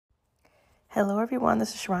Hello, everyone.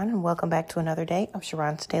 This is Sharon, and welcome back to another day of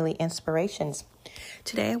Sharon's Daily Inspirations.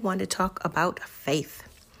 Today, I want to talk about faith.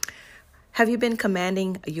 Have you been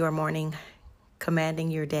commanding your morning,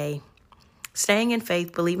 commanding your day, staying in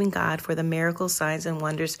faith, believing God for the miracles, signs, and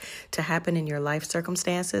wonders to happen in your life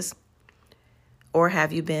circumstances? Or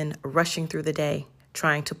have you been rushing through the day,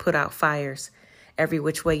 trying to put out fires? Every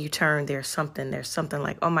which way you turn, there's something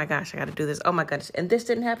like, oh my gosh, I got to do this. Oh my goodness. And this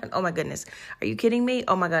didn't happen. Oh my goodness. Are you kidding me?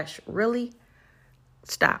 Oh my gosh. Really?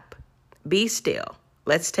 Stop. Be still.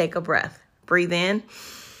 Let's take a breath. Breathe in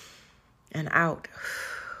and out.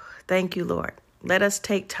 Thank you, Lord. Let us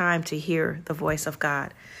take time to hear the voice of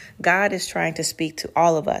God. God is trying to speak to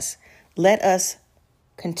all of us. Let us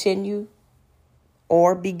continue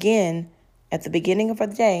or begin at the beginning of our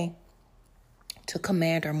day to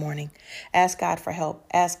command our morning. Ask God for help.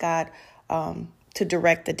 Ask God to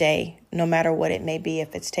direct the day, no matter what it may be.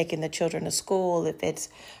 If it's taking the children to school, if it's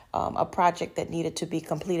a project that needed to be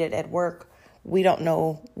completed at work, we don't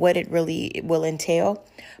know what it really will entail,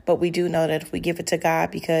 but we do know that if we give it to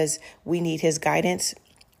God because we need his guidance,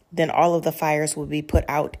 then all of the fires will be put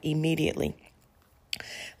out immediately.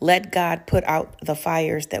 Let God put out the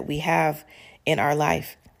fires that we have in our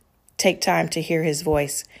life. Take time to hear his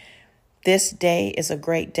voice. This day is a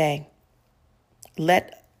great day.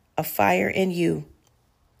 Let a fire in you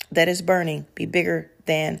that is burning be bigger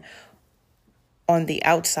than on the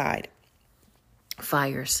outside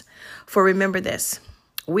fires. For remember this,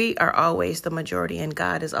 we are always the majority and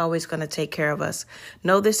God is always going to take care of us.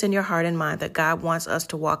 Know this in your heart and mind that God wants us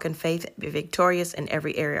to walk in faith, be victorious in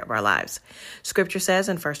every area of our lives. Scripture says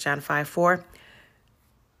in 1 John 5:4,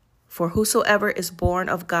 for whosoever is born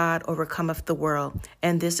of God overcometh the world,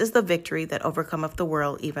 and this is the victory that overcometh the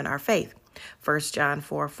world, even our faith. 1 John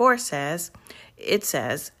 4:4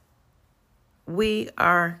 says, we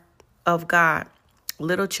are of God,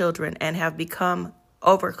 little children, and have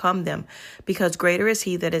overcome them, because greater is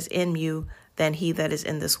he that is in you than he that is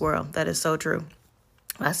in this world. That is so true.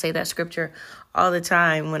 I say that scripture all the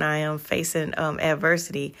time when I am facing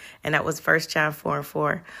adversity, and that was 1 John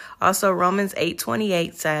 4:4. Also, Romans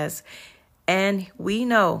 8:28 says, and we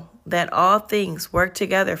know that all things work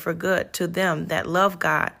together for good to them that love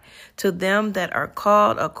God, to them that are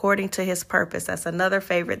called according to his purpose. That's another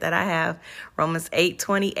favorite that I have, Romans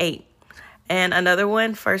 8:28. And another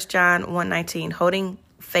one, 1 John 1:19, holding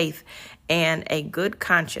faith and a good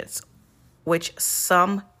conscience, which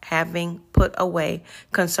some having put away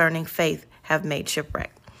concerning faith have made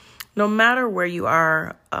shipwreck. No matter where you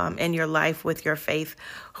are in your life with your faith,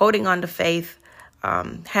 holding on to faith,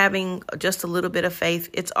 having just a little bit of faith,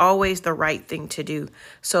 it's always the right thing to do.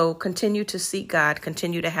 So continue to seek God,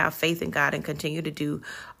 continue to have faith in God, and continue to do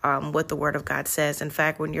what the word of God says. In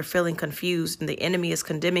fact, when you're feeling confused and the enemy is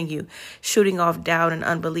condemning you, shooting off doubt and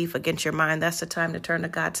unbelief against your mind, that's the time to turn to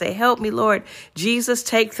God. Say, help me, Lord. Jesus,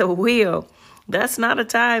 take the wheel. That's not a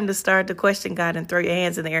time to start to question God and throw your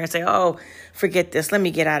hands in the air and say, oh, forget this. Let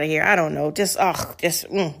me get out of here. I don't know. Just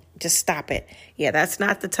stop it. Yeah, that's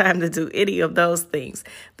not the time to do any of those things.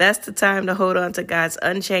 That's the time to hold on to God's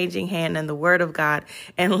unchanging hand and the word of God,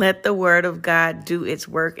 and let the word of God do its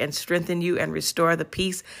work and strengthen you and restore the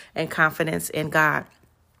peace and confidence in God.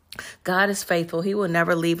 God is faithful. He will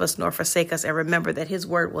never leave us nor forsake us. And remember that his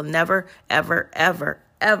word will never, ever, ever,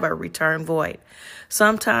 ever return void.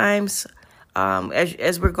 Sometimes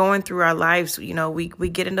as we're going through our lives, we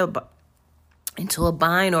get into a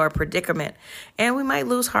bind or a predicament, and we might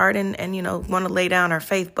lose heart and want to lay down our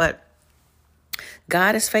faith. But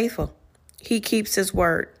God is faithful. He keeps his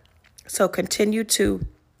word. So continue to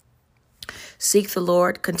seek the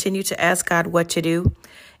Lord, continue to ask God what to do,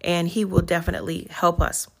 and he will definitely help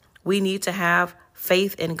us. We need to have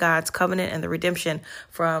faith in God's covenant and the redemption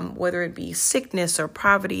from whether it be sickness or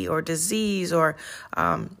poverty or disease or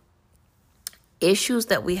issues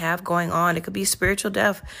that we have going on. It could be spiritual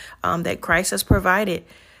death that Christ has provided,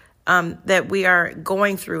 that we are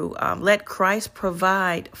going through. Let Christ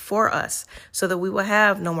provide for us so that we will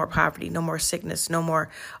have no more poverty, no more sickness, no more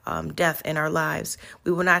death in our lives.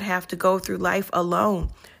 We will not have to go through life alone.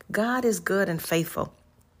 God is good and faithful.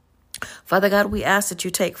 Father God, we ask that you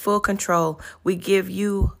take full control. We give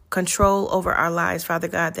you control over our lives, Father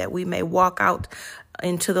God, that we may walk out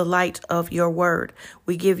into the light of your word.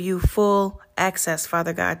 We give you full access,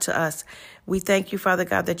 Father God, to us. We thank you, Father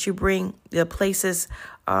God, that you bring the places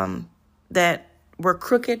that were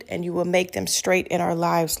crooked and you will make them straight in our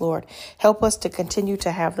lives, Lord. Help us to continue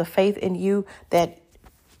to have the faith in you that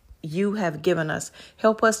you have given us.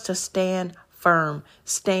 Help us to stand firm.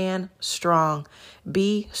 Stand strong.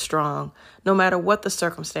 Be strong. No matter what the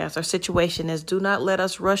circumstance or situation is, do not let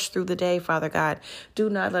us rush through the day, Father God. Do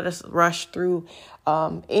not let us rush through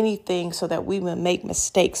anything so that we will make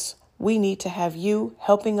mistakes. We need to have you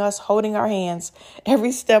helping us, holding our hands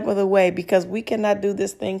every step of the way, because we cannot do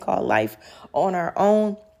this thing called life on our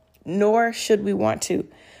own, nor should we want to.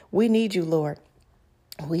 We need you, Lord.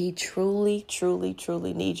 We truly, truly,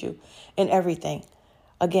 truly need you in everything.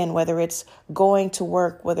 Again, whether it's going to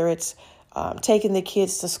work, whether it's taking the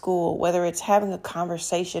kids to school, whether it's having a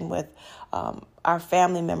conversation with our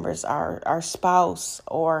family members, our spouse,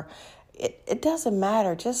 or it doesn't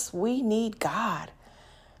matter. Just we need God.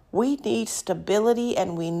 We need stability,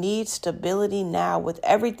 and we need stability now with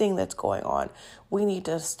everything that's going on. We need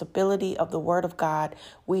the stability of the Word of God.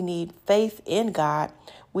 We need faith in God.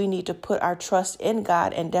 We need to put our trust in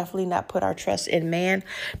God and definitely not put our trust in man,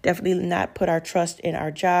 definitely not put our trust in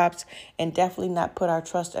our jobs, and definitely not put our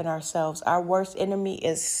trust in ourselves. Our worst enemy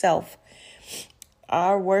is self.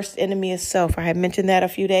 Our worst enemy is self. I had mentioned that a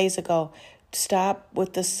few days ago. Stop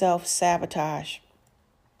with the self-sabotage.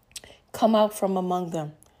 Come out from among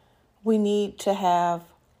them. We need to have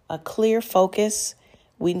a clear focus.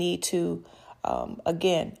 We need to,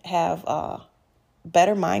 again, have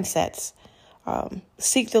better mindsets.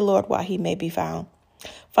 Seek the Lord while he may be found.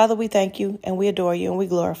 Father, we thank you and we adore you and we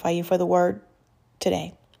glorify you for the word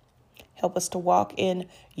today. Help us to walk in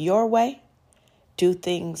your way, do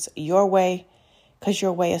things your way, because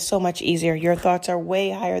your way is so much easier. Your thoughts are way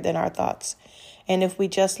higher than our thoughts. And if we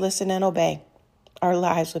just listen and obey, our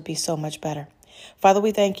lives would be so much better. Father,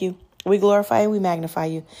 we thank you. We glorify and we magnify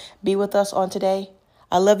you. Be with us on today.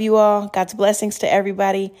 I love you all. God's blessings to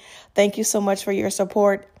everybody. Thank you so much for your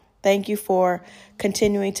support. Thank you for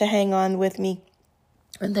continuing to hang on with me.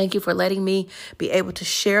 And thank you for letting me be able to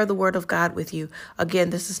share the word of God with you. Again,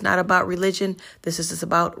 this is not about religion. This is just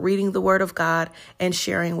about reading the word of God and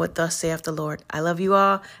sharing what thus saith the Lord. I love you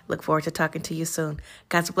all. Look forward to talking to you soon.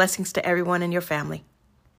 God's blessings to everyone and your family.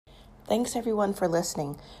 Thanks everyone for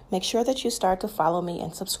listening. Make sure that you start to follow me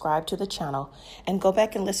and subscribe to the channel and go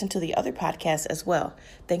back and listen to the other podcasts as well.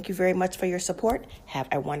 Thank you very much for your support. Have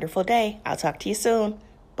a wonderful day. I'll talk to you soon.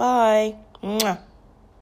 Bye. Mwah.